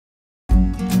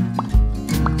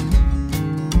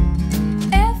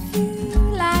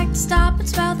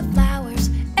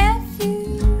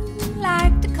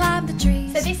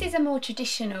more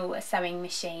traditional sewing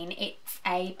machine. It's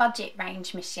a budget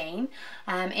range machine.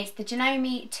 It's the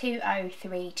Janome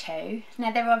 2032.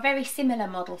 Now there are very similar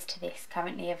models to this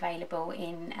currently available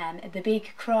in the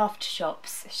big craft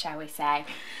shops, shall we say,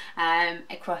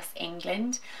 across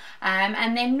England,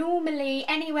 and they're normally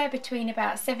anywhere between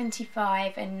about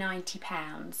 £75 and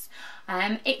 £90.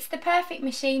 It's the perfect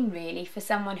machine really for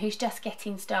someone who's just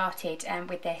getting started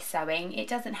with their sewing. It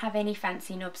doesn't have any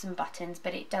fancy knobs and buttons,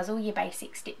 but it does all your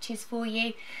basic stitches for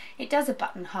you. It does a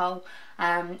buttonhole,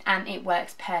 and it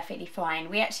works perfectly fine.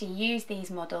 We actually use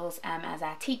these models as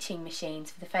our teaching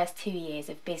machines for the first 2 years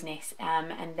of business,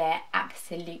 and they're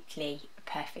absolutely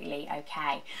perfectly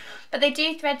okay. But they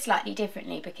do thread slightly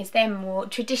differently because they're more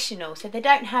traditional, so they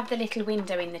don't have the little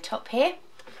window in the top here.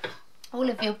 All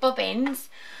of your bobbins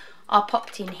are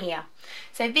popped in here.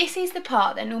 So this is the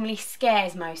part that normally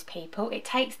scares most people. It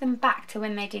takes them back to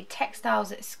when they did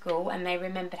textiles at school and they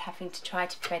remembered having to try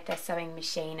to thread their sewing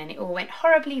machine and it all went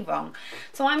horribly wrong.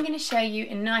 So I'm going to show you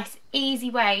a nice easy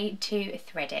way to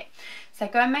thread it. So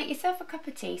go and make yourself a cup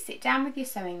of tea, sit down with your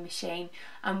sewing machine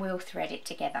and we'll thread it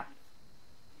together.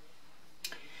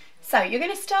 So you're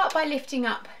going to start by lifting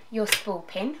up your spool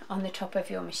pin on the top of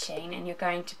your machine and you're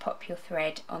going to pop your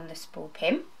thread on the spool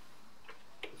pin.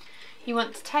 You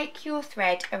want to take your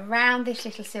thread around this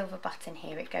little silver button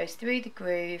here. It goes through the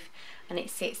groove and it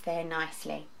sits there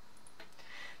nicely.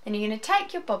 Then you're going to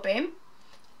take your bobbin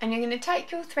and you're going to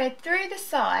take your thread through the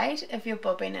side of your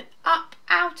bobbin and up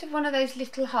out of one of those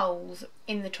little holes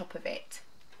in the top of it,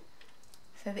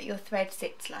 so that your thread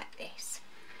sits like this.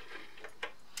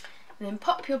 And then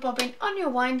pop your bobbin on your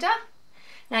winder.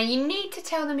 Now you need to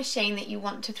tell the machine that you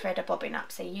want to thread a bobbin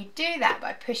up, so you do that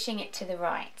by pushing it to the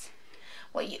right.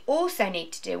 What you also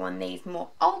need to do on these more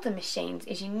older machines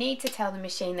is you need to tell the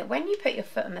machine that when you put your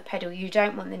foot on the pedal you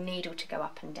don't want the needle to go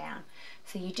up and down.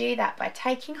 So you do that by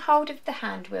taking hold of the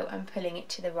hand wheel and pulling it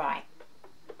to the right.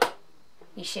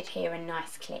 You should hear a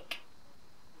nice click.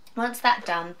 Once that's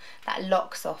done, that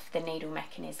locks off the needle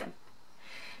mechanism.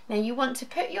 Now you want to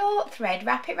put your thread,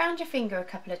 wrap it around your finger a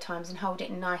couple of times and hold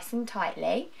it nice and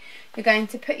tightly. You're going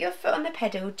to put your foot on the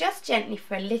pedal just gently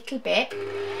for a little bit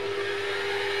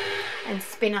and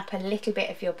spin up a little bit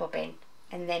of your bobbin,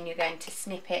 and then you're going to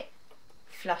snip it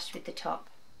flush with the top.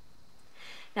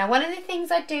 Now one of the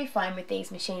things I do find with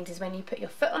these machines is when you put your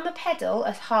foot on the pedal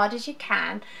as hard as you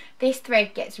can, this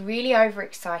thread gets really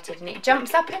overexcited and it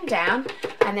jumps up and down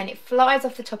and then it flies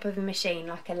off the top of the machine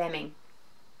like a lemming.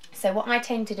 So what I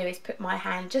tend to do is put my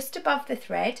hand just above the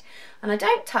thread, and I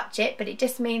don't touch it, but it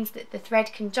just means that the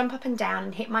thread can jump up and down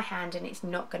and hit my hand and it's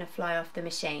not going to fly off the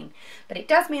machine. But it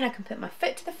does mean I can put my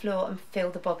foot to the floor and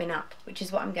fill the bobbin up, which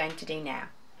is what I'm going to do now.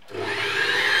 You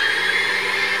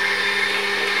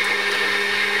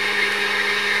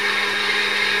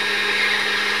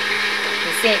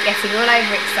can see it getting all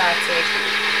overexcited.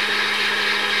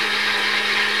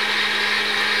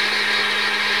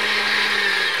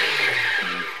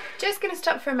 Just going to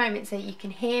stop for a moment so you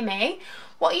can hear me.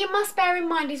 What you must bear in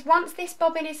mind is once this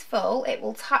bobbin is full, it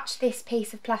will touch this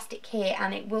piece of plastic here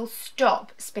and it will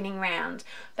stop spinning round,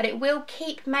 but it will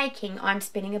keep making I'm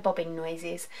spinning a bobbin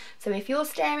noises. So if you're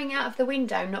staring out of the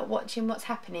window not watching what's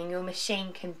happening, your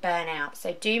machine can burn out.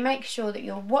 So do make sure that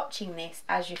you're watching this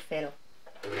as you fill.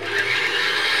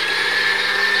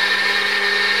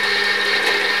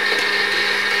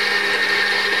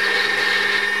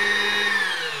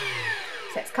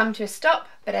 So it's come to a stop,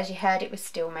 but as you heard it was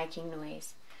still making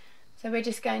noise. So we're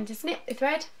just going to snip the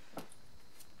thread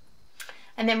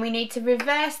and then we need to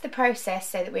reverse the process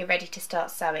so that we're ready to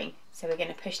start sewing. So we're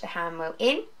going to push the hand wheel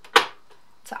in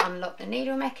to unlock the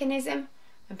needle mechanism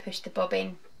and push the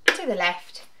bobbin to the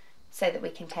left so that we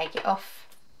can take it off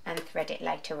and thread it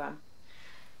later on.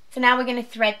 So now we're going to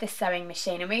thread the sewing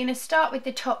machine and we're going to start with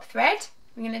the top thread.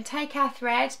 We're going to take our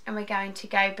thread and we're going to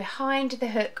go behind the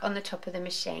hook on the top of the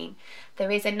machine. There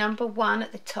is a number 1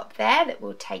 at the top there that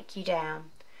will take you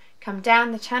down. Come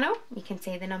down the channel, you can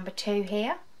see the number 2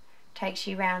 here, takes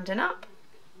you round and up.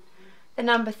 The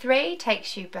number 3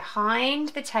 takes you behind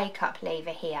the take-up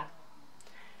lever here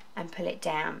and pull it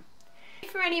down. If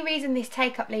for any reason this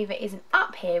take-up lever isn't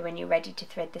up here when you're ready to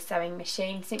thread the sewing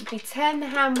machine, simply turn the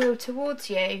hand wheel towards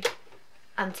you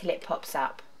until it pops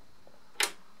up.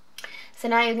 So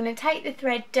now you're going to take the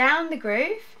thread down the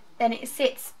groove, then it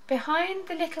sits behind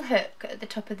the little hook at the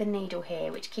top of the needle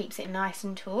here, which keeps it nice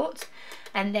and taut,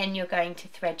 and then you're going to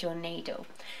thread your needle.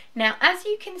 Now as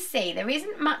you can see, there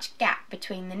isn't much gap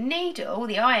between the needle,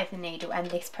 the eye of the needle,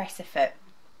 and this presser foot.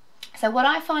 So what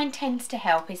I find tends to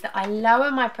help is that I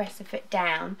lower my presser foot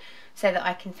down so that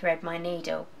I can thread my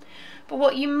needle. But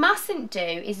what you mustn't do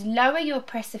is lower your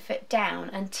presser foot down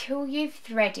until you've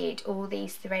threaded all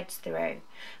these threads through,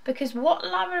 because what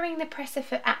lowering the presser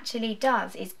foot actually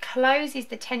does is closes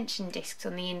the tension discs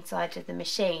on the inside of the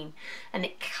machine, and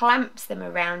it clamps them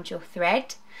around your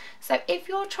thread. So if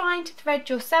you're trying to thread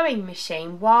your sewing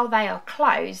machine while they are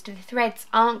closed, the threads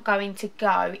aren't going to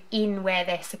go in where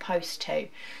they're supposed to.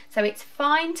 So it's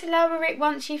fine to lower it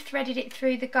once you've threaded it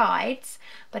through the guides,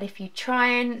 but if you try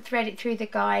and thread it through the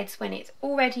guides when it's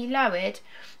already lowered,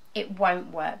 it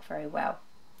won't work very well.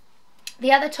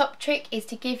 The other top trick is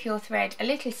to give your thread a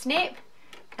little snip,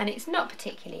 and it's not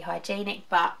particularly hygienic,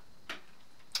 but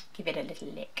give it a little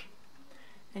lick.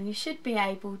 And you should be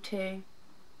able to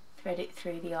thread it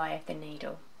through the eye of the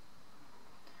needle.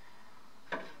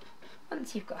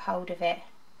 Once you've got hold of it,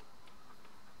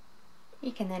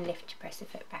 you can then lift your presser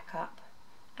foot back up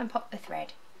and pop the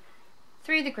thread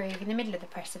through the groove in the middle of the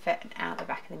presser foot and out the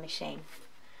back of the machine.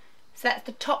 So that's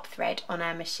the top thread on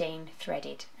our machine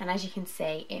threaded, and as you can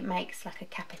see, it makes like a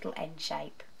capital N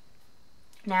shape.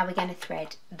 Now we're going to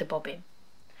thread the bobbin.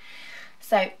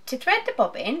 So to thread the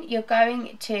bobbin, you're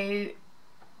going to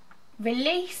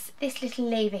release this little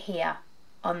lever here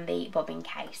on the bobbin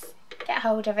case. Get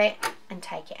hold of it and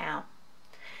take it out.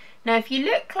 Now if you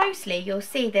look closely, you'll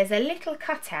see there's a little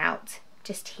cutout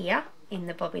just here in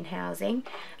the bobbin housing,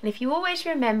 and if you always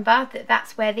remember that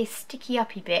that's where this sticky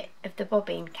uppy bit of the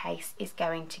bobbin case is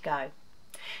going to go.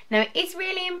 Now it is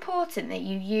really important that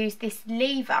you use this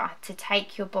lever to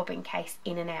take your bobbin case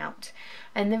in and out,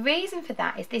 and the reason for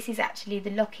that is this is actually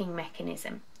the locking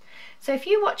mechanism. So if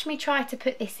you watch me try to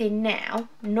put this in now,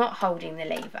 not holding the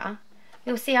lever,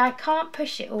 you'll see I can't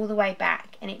push it all the way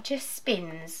back, and it just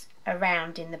spins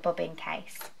around in the bobbin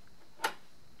case.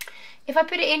 If I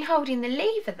put it in holding the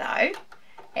lever though,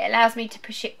 it allows me to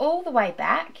push it all the way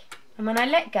back, and when I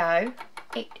let go,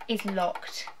 it is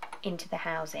locked into the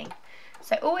housing.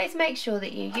 So always make sure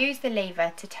that you use the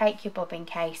lever to take your bobbin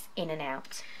case in and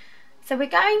out. So we're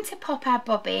going to pop our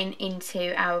bobbin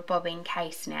into our bobbin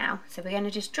case now. So we're going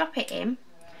to just drop it in.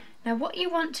 Now what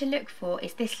you want to look for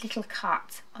is this little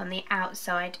cut on the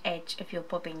outside edge of your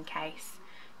bobbin case.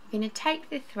 You're going to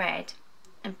take the thread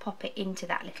and pop it into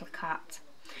that little cut.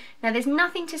 Now there's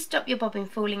nothing to stop your bobbin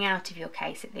falling out of your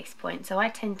case at this point, so I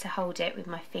tend to hold it with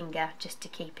my finger just to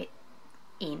keep it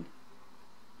in,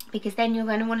 because then you're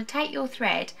going to want to take your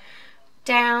thread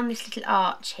down this little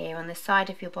arch here on the side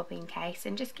of your bobbin case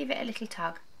and just give it a little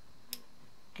tug,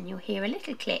 and you'll hear a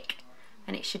little click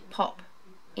and it should pop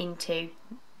into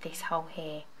this hole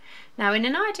here. Now in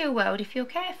an ideal world, if you're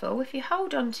careful, if you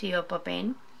hold on to your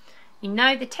bobbin, you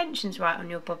know the tension's right on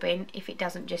your bobbin if it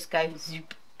doesn't just go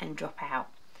zoop and drop out.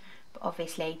 But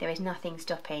obviously there is nothing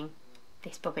stopping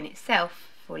this bobbin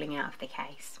itself falling out of the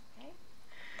case.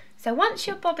 So once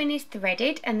your bobbin is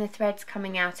threaded and the thread's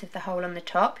coming out of the hole on the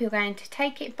top, you're going to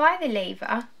take it by the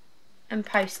lever and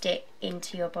post it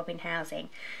into your bobbin housing.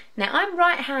 Now I'm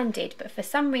right-handed, but for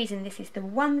some reason this is the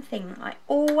one thing that I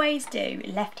always do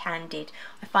left-handed.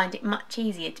 I find it much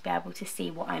easier to be able to see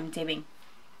what I'm doing.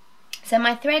 So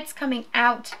my thread's coming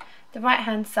out the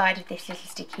right-hand side of this little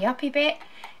sticky uppy bit.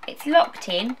 It's locked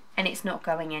in and it's not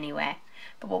going anywhere.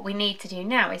 But what we need to do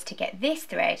now is to get this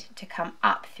thread to come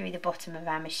up through the bottom of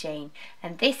our machine,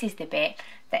 and this is the bit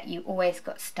that you always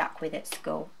got stuck with at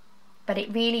school. But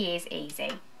it really is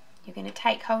easy. You're going to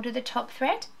take hold of the top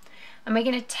thread and we're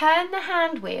going to turn the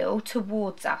hand wheel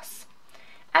towards us.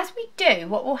 As we do,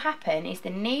 what will happen is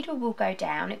the needle will go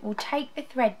down, it will take the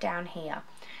thread down here.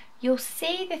 You'll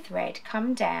see the thread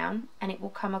come down and it will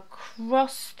come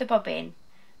across the bobbin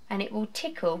and it will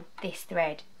tickle this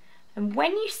thread. And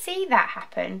when you see that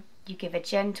happen, you give a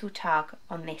gentle tug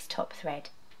on this top thread.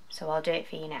 So I'll do it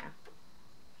for you now.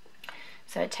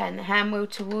 So I turn the hand wheel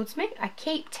towards me, I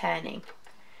keep turning.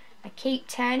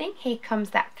 Here comes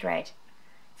that thread.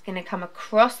 It's going to come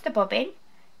across the bobbin,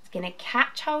 it's going to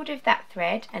catch hold of that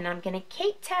thread, and I'm going to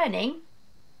keep turning,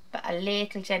 but a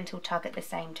little gentle tug at the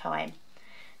same time.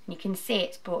 And you can see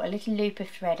it's brought a little loop of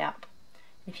thread up.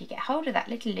 And if you get hold of that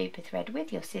little loop of thread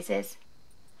with your scissors,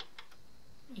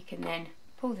 you can then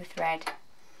pull the thread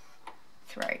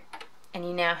through, and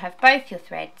you now have both your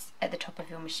threads at the top of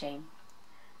your machine.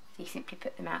 So you simply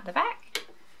put them out the back,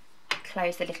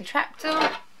 close the little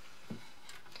trapdoor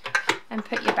and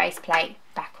put your base plate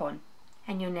back on,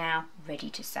 and you're now ready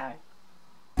to sew.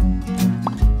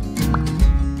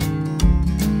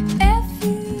 If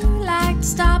you like to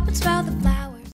stop and smell the flowers,